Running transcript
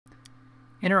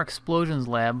In our explosions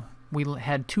lab, we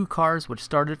had two cars which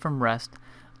started from rest,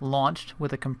 launched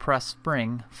with a compressed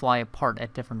spring, fly apart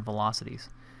at different velocities.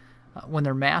 When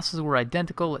their masses were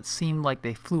identical, it seemed like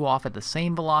they flew off at the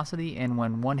same velocity, and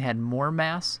when one had more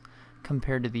mass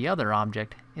compared to the other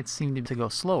object, it seemed to go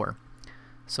slower.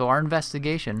 So our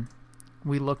investigation,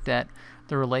 we looked at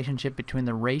the relationship between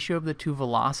the ratio of the two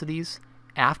velocities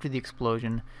after the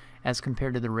explosion as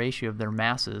compared to the ratio of their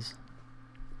masses.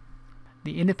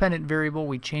 The independent variable,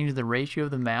 we changed the ratio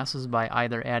of the masses by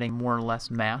either adding more or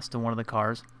less mass to one of the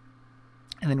cars,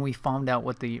 and then we found out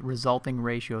what the resulting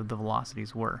ratio of the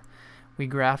velocities were. We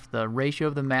graphed the ratio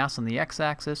of the mass on the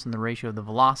x-axis and the ratio of the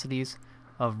velocities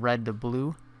of red to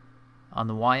blue on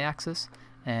the y-axis,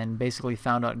 and basically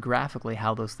found out graphically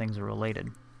how those things are related.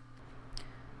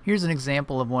 Here's an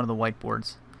example of one of the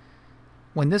whiteboards.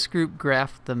 When this group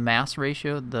graphed the mass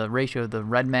ratio, the ratio of the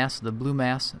red mass to the blue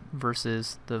mass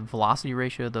versus the velocity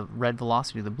ratio, the red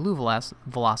velocity to the blue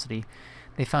velocity,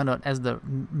 they found out as the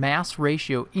mass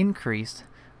ratio increased,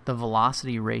 the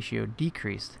velocity ratio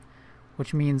decreased,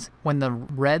 which means when the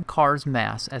red car's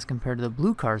mass as compared to the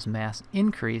blue car's mass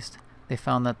increased, they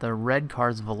found that the red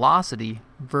car's velocity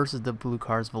versus the blue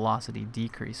car's velocity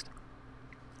decreased.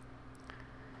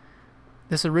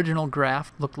 This original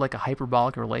graph looked like a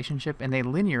hyperbolic relationship, and they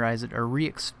linearized it or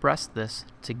re-expressed this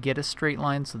to get a straight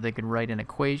line so they could write an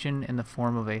equation in the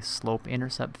form of a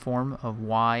slope-intercept form of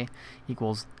y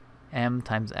equals m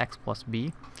times x plus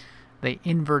b. They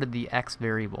inverted the x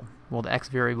variable. Well, the x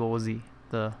variable was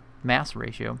the mass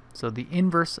ratio, so the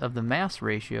inverse of the mass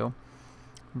ratio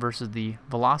versus the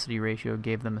velocity ratio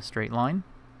gave them a straight line,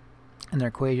 and their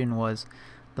equation was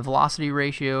the velocity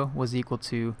ratio was equal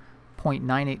to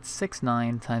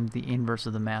 0.9869 times the inverse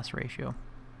of the mass ratio.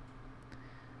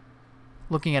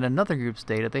 Looking at another group's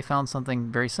data, they found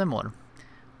something very similar.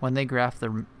 When they graphed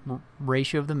the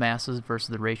ratio of the masses versus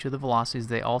the ratio of the velocities,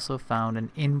 they also found an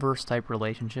inverse type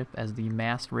relationship. As the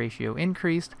mass ratio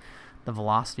increased, the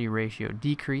velocity ratio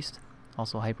decreased,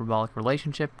 also a hyperbolic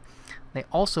relationship. They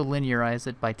also linearized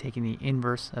it by taking the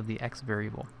inverse of the x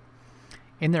variable.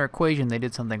 In their equation, they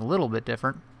did something a little bit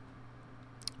different.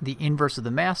 The inverse of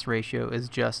the mass ratio is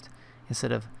just,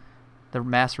 instead of the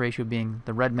mass ratio being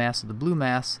the red mass to the blue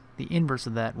mass, the inverse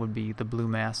of that would be the blue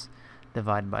mass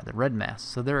divided by the red mass.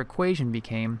 So their equation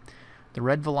became the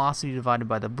red velocity divided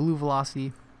by the blue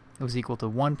velocity. It was equal to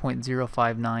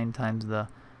 1.059 times the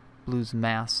blue's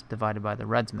mass divided by the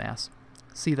red's mass.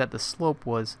 See that the slope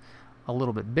was a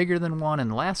little bit bigger than 1. In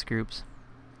the last groups,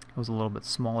 it was a little bit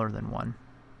smaller than 1.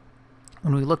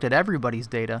 When we looked at everybody's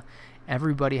data,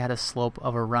 everybody had a slope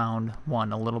of around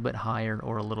 1, a little bit higher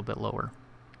or a little bit lower.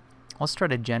 Let's try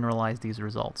to generalize these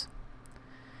results.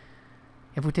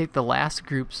 If we take the last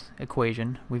group's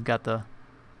equation, we've got the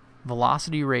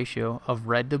velocity ratio of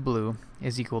red to blue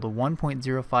is equal to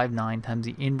 1.059 times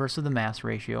the inverse of the mass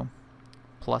ratio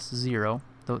plus 0.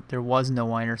 Though there was no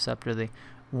y-intercept, or the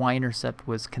y-intercept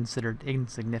was considered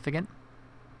insignificant.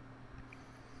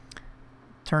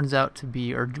 Turns out to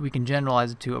be, or we can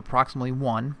generalize it to approximately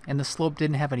 1, and the slope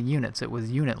didn't have any units, it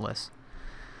was unitless.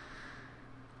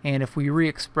 And if we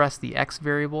re-express the x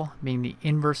variable, being the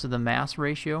inverse of the mass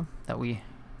ratio that we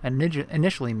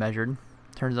initially measured,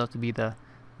 turns out to be the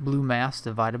blue mass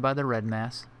divided by the red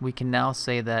mass, we can now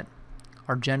say that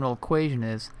our general equation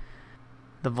is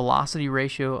the velocity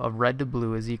ratio of red to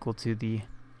blue is equal to the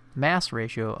mass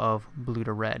ratio of blue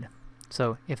to red.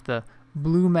 So if the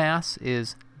blue mass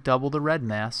is double the red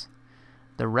mass,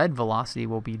 the red velocity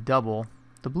will be double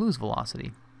the blue's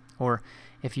velocity. Or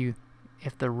if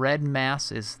the red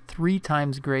mass is 3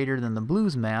 times greater than the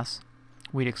blue's mass,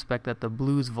 we'd expect that the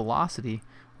blue's velocity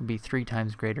would be 3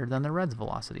 times greater than the red's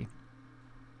velocity.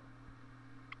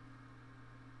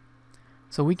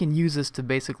 So we can use this to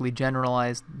basically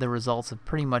generalize the results of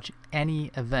pretty much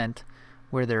any event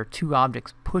where there are two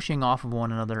objects pushing off of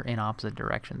one another in opposite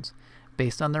directions.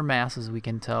 Based on their masses, we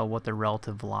can tell what their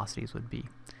relative velocities would be.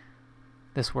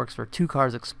 This works for two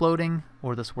cars exploding,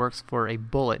 or this works for a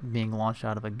bullet being launched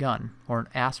out of a gun, or an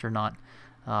astronaut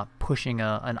pushing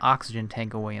an oxygen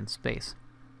tank away in space.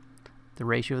 The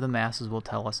ratio of the masses will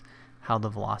tell us how the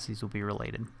velocities will be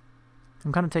related.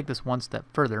 I'm going to take this one step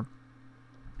further.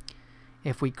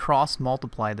 If we cross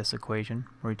multiply this equation,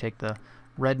 where we take the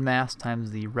red mass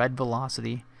times the red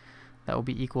velocity, that will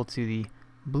be equal to the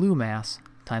blue mass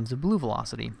times the blue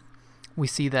velocity. We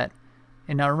see that,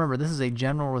 and now remember, this is a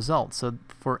general result, so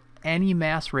for any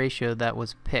mass ratio that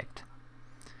was picked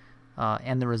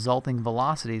and the resulting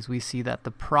velocities, we see that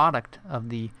the product of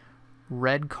the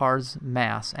red car's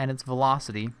mass and its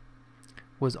velocity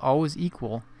was always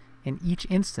equal in each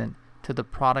instant to the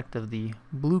product of the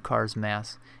blue car's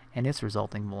mass and its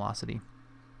resulting velocity.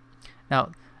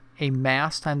 Now, a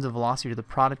mass times the velocity, or the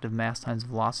product of mass times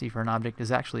velocity for an object,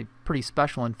 is actually pretty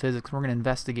special in physics. We're going to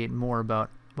investigate more about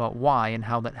why and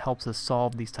how that helps us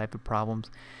solve these type of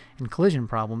problems and collision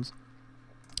problems.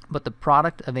 But the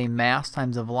product of a mass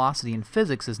times a velocity in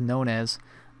physics is known as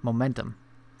momentum.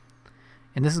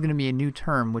 And this is going to be a new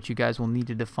term which you guys will need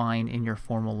to define in your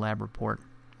formal lab report.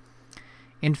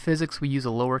 In physics, we use a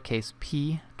lowercase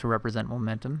p to represent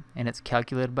momentum, and it's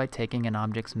calculated by taking an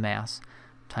object's mass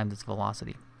times its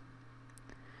velocity.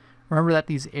 Remember that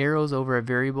these arrows over a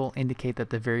variable indicate that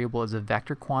the variable is a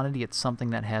vector quantity. It's something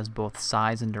that has both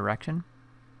size and direction.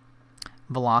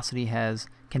 Velocity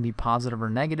can be positive or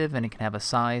negative, and it can have a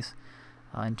size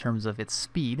in terms of its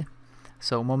speed.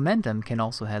 So momentum can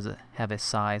also have a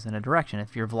size and a direction.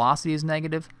 If your velocity is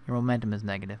negative, your momentum is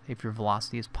negative. If your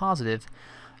velocity is positive,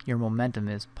 your momentum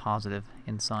is positive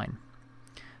in sign.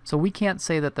 So we can't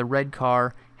say that the red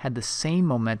car had the same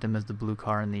momentum as the blue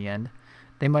car in the end.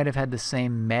 They might have had the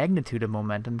same magnitude of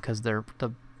momentum because the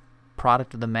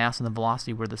product of the mass and the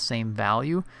velocity were the same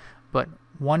value, but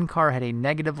one car had a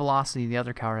negative velocity, the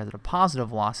other car had a positive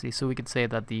velocity, so we could say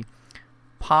that the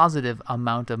positive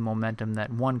amount of momentum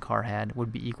that one car had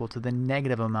would be equal to the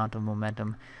negative amount of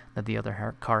momentum that the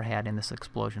other car had in this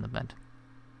explosion event.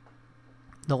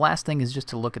 The last thing is just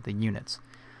to look at the units.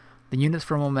 The units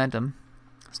for momentum,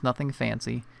 it's nothing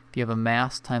fancy. If you have a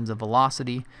mass times a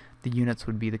velocity, the units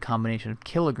would be the combination of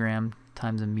kilogram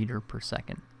times a meter per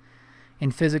second. In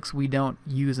physics, we don't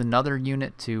use another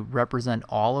unit to represent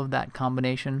all of that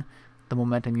combination. The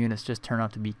momentum units just turn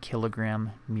out to be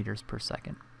kilogram meters per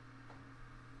second.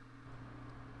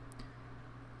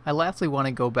 I lastly want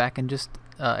to go back and just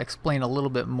explain a little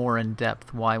bit more in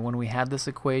depth why when we have this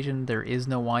equation there is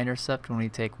no y-intercept. When we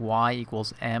take y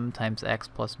equals m times x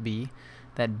plus b,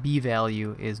 that b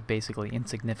value is basically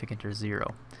insignificant or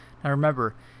 0. Now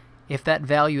remember, if that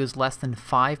value is less than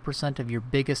 5% of your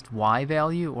biggest y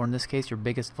value, or in this case your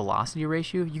biggest velocity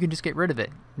ratio, you can just get rid of it.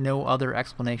 No other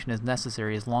explanation is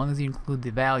necessary as long as you include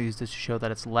the values to show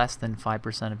that it's less than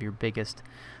 5% of your biggest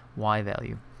y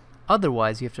value.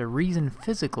 Otherwise, you have to reason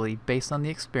physically based on the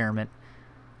experiment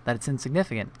that it's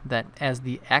insignificant, that as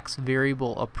the x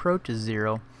variable approaches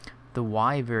 0, the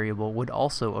y variable would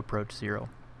also approach 0.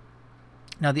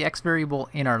 Now the x variable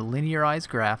in our linearized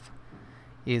graph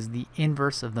is the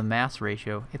inverse of the mass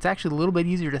ratio. It's actually a little bit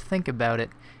easier to think about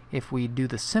it if we do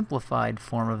the simplified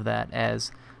form of that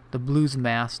as the blue's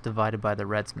mass divided by the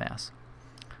red's mass.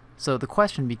 So the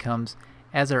question becomes,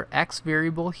 as our x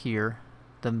variable here,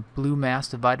 the blue mass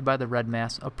divided by the red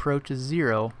mass, approaches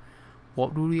 0,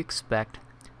 what would we expect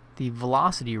the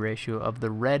velocity ratio of the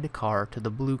red car to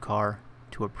the blue car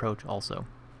to approach also?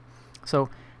 So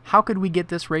how could we get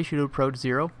this ratio to approach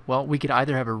 0? Well, we could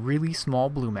either have a really small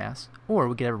blue mass or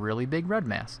we could have a really big red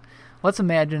mass. Let's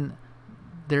imagine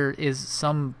there is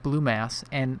some blue mass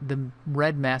and the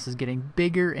red mass is getting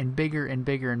bigger and bigger and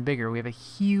bigger and bigger. We have a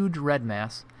huge red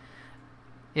mass.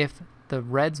 If the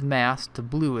red's mass to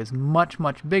blue is much,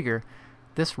 much bigger,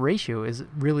 this ratio is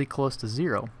really close to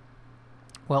 0.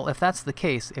 Well, if that's the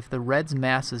case, if the red's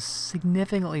mass is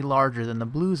significantly larger than the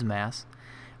blue's mass,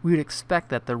 we would expect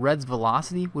that the red's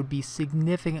velocity would be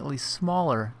significantly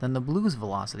smaller than the blue's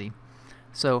velocity.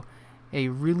 So a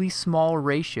really small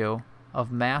ratio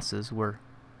of masses where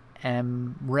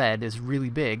m red is really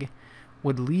big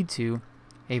would lead to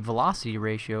a velocity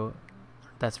ratio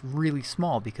that's really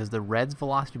small because the red's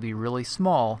velocity would be really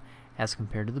small as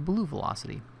compared to the blue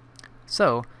velocity.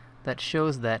 So that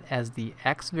shows that as the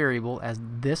x variable, as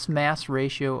this mass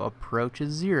ratio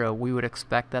approaches 0, we would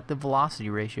expect that the velocity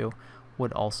ratio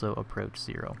would also approach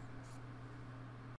 0.